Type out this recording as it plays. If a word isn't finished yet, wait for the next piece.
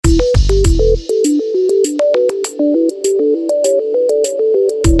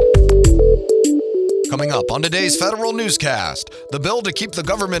Coming up on today's Federal Newscast, the bill to keep the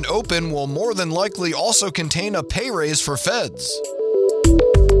government open will more than likely also contain a pay raise for feds.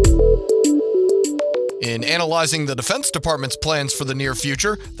 In analyzing the Defense Department's plans for the near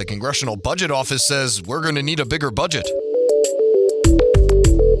future, the Congressional Budget Office says we're going to need a bigger budget.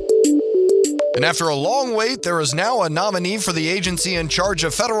 And after a long wait, there is now a nominee for the agency in charge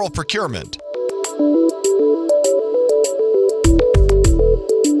of federal procurement.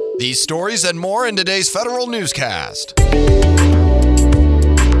 These stories and more in today's Federal Newscast.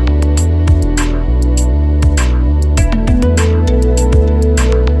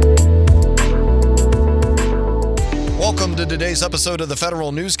 Welcome to today's episode of the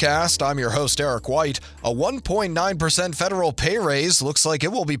Federal Newscast. I'm your host, Eric White. A 1.9% federal pay raise looks like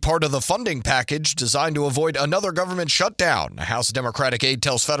it will be part of the funding package designed to avoid another government shutdown, a House Democratic aide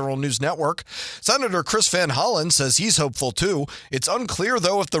tells Federal News Network. Senator Chris Van Hollen says he's hopeful too. It's unclear,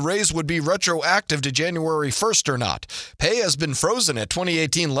 though, if the raise would be retroactive to January 1st or not. Pay has been frozen at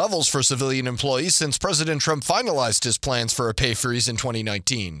 2018 levels for civilian employees since President Trump finalized his plans for a pay freeze in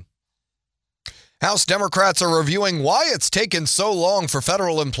 2019. House Democrats are reviewing why it's taken so long for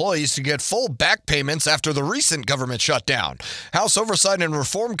federal employees to get full back payments after the recent government shutdown. House Oversight and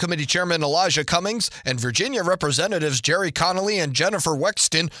Reform Committee Chairman Elijah Cummings and Virginia Representatives Jerry Connolly and Jennifer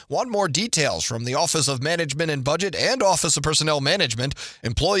Wexton want more details from the Office of Management and Budget and Office of Personnel Management.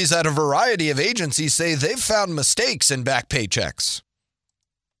 Employees at a variety of agencies say they've found mistakes in back paychecks.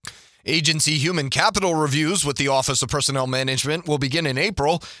 Agency human capital reviews with the Office of Personnel Management will begin in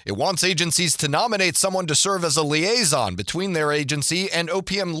April. It wants agencies to nominate someone to serve as a liaison between their agency and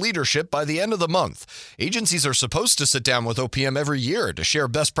OPM leadership by the end of the month. Agencies are supposed to sit down with OPM every year to share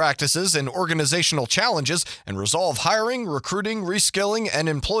best practices and organizational challenges and resolve hiring, recruiting, reskilling, and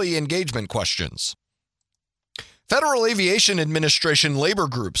employee engagement questions. Federal Aviation Administration labor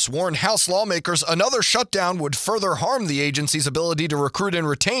groups warn House lawmakers another shutdown would further harm the agency's ability to recruit and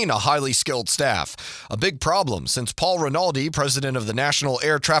retain a highly skilled staff. A big problem since Paul Rinaldi, president of the National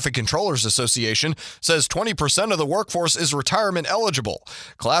Air Traffic Controllers Association, says 20% of the workforce is retirement eligible.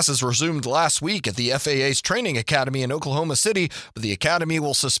 Classes resumed last week at the FAA's training academy in Oklahoma City, but the academy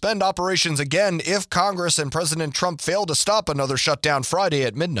will suspend operations again if Congress and President Trump fail to stop another shutdown Friday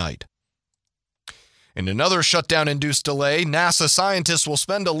at midnight. In another shutdown-induced delay, NASA scientists will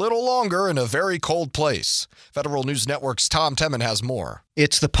spend a little longer in a very cold place. Federal News Network's Tom Temin has more.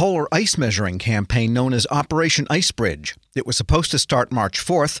 It's the polar ice measuring campaign known as Operation Icebridge. It was supposed to start March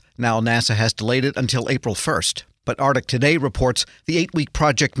 4th. Now NASA has delayed it until April 1st. But Arctic Today reports the 8-week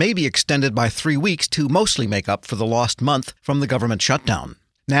project may be extended by 3 weeks to mostly make up for the lost month from the government shutdown.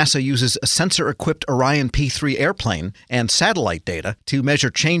 NASA uses a sensor-equipped Orion P-3 airplane and satellite data to measure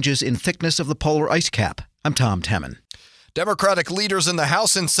changes in thickness of the polar ice cap. I'm Tom Temin. Democratic leaders in the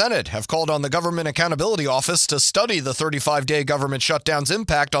House and Senate have called on the Government Accountability Office to study the 35-day government shutdown's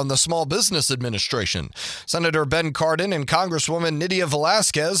impact on the Small Business Administration. Senator Ben Cardin and Congresswoman Nydia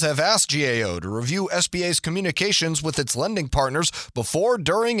Velázquez have asked GAO to review SBA's communications with its lending partners before,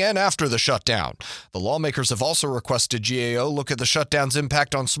 during, and after the shutdown. The lawmakers have also requested GAO look at the shutdown's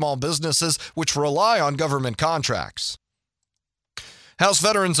impact on small businesses, which rely on government contracts. House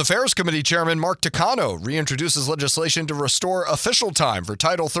Veterans Affairs Committee Chairman Mark Takano reintroduces legislation to restore official time for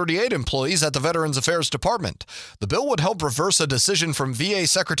Title 38 employees at the Veterans Affairs Department. The bill would help reverse a decision from VA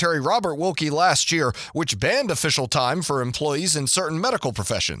Secretary Robert Wilkie last year, which banned official time for employees in certain medical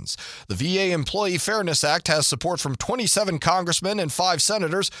professions. The VA Employee Fairness Act has support from 27 congressmen and 5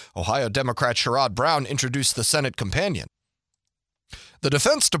 senators. Ohio Democrat Sherrod Brown introduced the Senate companion. The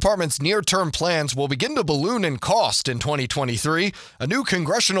Defense Department's near-term plans will begin to balloon in cost in 2023. A new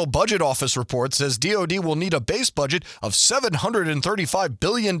Congressional Budget Office report says DoD will need a base budget of $735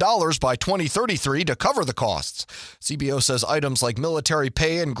 billion by 2033 to cover the costs. CBO says items like military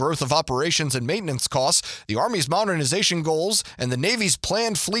pay and growth of operations and maintenance costs, the Army's modernization goals, and the Navy's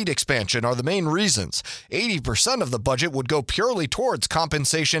planned fleet expansion are the main reasons. 80% of the budget would go purely towards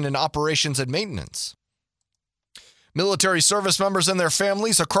compensation and operations and maintenance. Military service members and their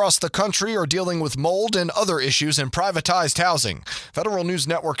families across the country are dealing with mold and other issues in privatized housing. Federal News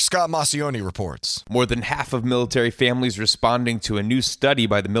Network's Scott Massioni reports. More than half of military families responding to a new study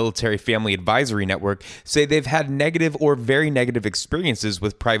by the Military Family Advisory Network say they've had negative or very negative experiences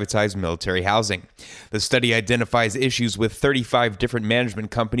with privatized military housing. The study identifies issues with 35 different management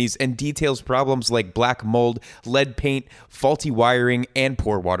companies and details problems like black mold, lead paint, faulty wiring, and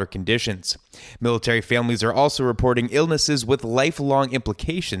poor water conditions. Military families are also reporting illnesses with lifelong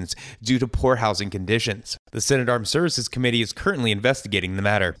implications due to poor housing conditions. The Senate Armed Services Committee is currently investigating the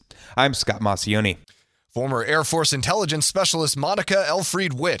matter. I'm Scott Massioni. Former Air Force intelligence specialist Monica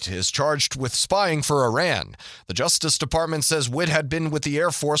Elfriede Witt is charged with spying for Iran. The Justice Department says Witt had been with the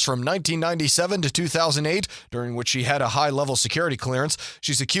Air Force from 1997 to 2008, during which she had a high-level security clearance.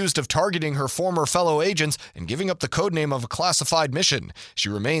 She's accused of targeting her former fellow agents and giving up the codename of a classified mission. She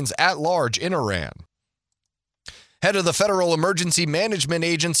remains at large in Iran. Head of the Federal Emergency Management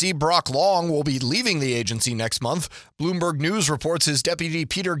Agency, Brock Long, will be leaving the agency next month. Bloomberg News reports his deputy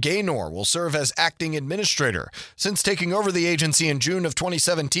Peter Gaynor will serve as acting administrator. Since taking over the agency in June of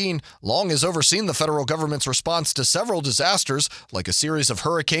 2017, Long has overseen the federal government's response to several disasters, like a series of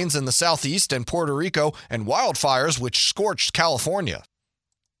hurricanes in the southeast and Puerto Rico and wildfires which scorched California.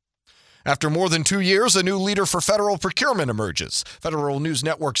 After more than 2 years, a new leader for federal procurement emerges. Federal News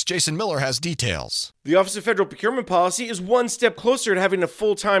Network's Jason Miller has details. The Office of Federal Procurement Policy is one step closer to having a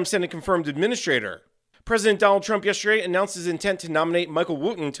full-time Senate-confirmed administrator. President Donald Trump yesterday announced his intent to nominate Michael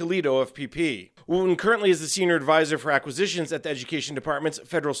Wooten to lead OFPP. Wooten currently is the senior advisor for acquisitions at the Education Department's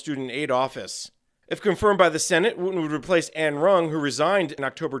Federal Student Aid Office. If confirmed by the Senate, Wooten would replace Ann Rung, who resigned in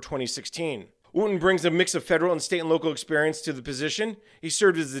October 2016. Wooten brings a mix of federal and state and local experience to the position. He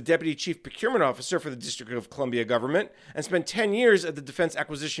served as the Deputy Chief Procurement Officer for the District of Columbia government and spent 10 years at the Defense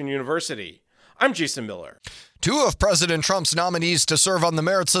Acquisition University. I'm Jason Miller. Two of President Trump's nominees to serve on the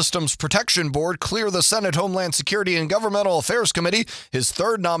Merit Systems Protection Board clear the Senate Homeland Security and Governmental Affairs Committee. His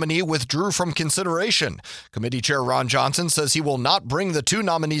third nominee withdrew from consideration. Committee Chair Ron Johnson says he will not bring the two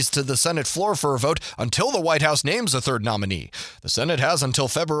nominees to the Senate floor for a vote until the White House names a third nominee. The Senate has until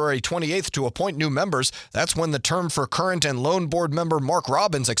February 28th to appoint new members. That's when the term for current and lone board member Mark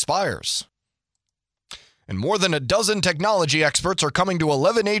Robbins expires. And more than a dozen technology experts are coming to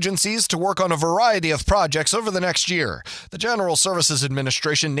 11 agencies to work on a variety of projects over the next year. The General Services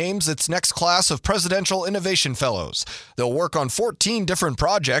Administration names its next class of Presidential Innovation Fellows. They'll work on 14 different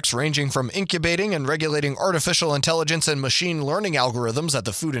projects, ranging from incubating and regulating artificial intelligence and machine learning algorithms at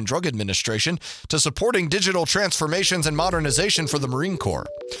the Food and Drug Administration to supporting digital transformations and modernization for the Marine Corps.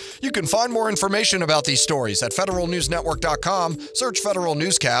 You can find more information about these stories at federalnewsnetwork.com. Search Federal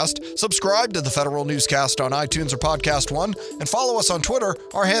Newscast, subscribe to the Federal Newscast on iTunes or Podcast One, and follow us on Twitter.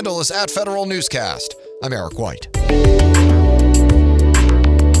 Our handle is @Federal Newscast. I'm Eric White.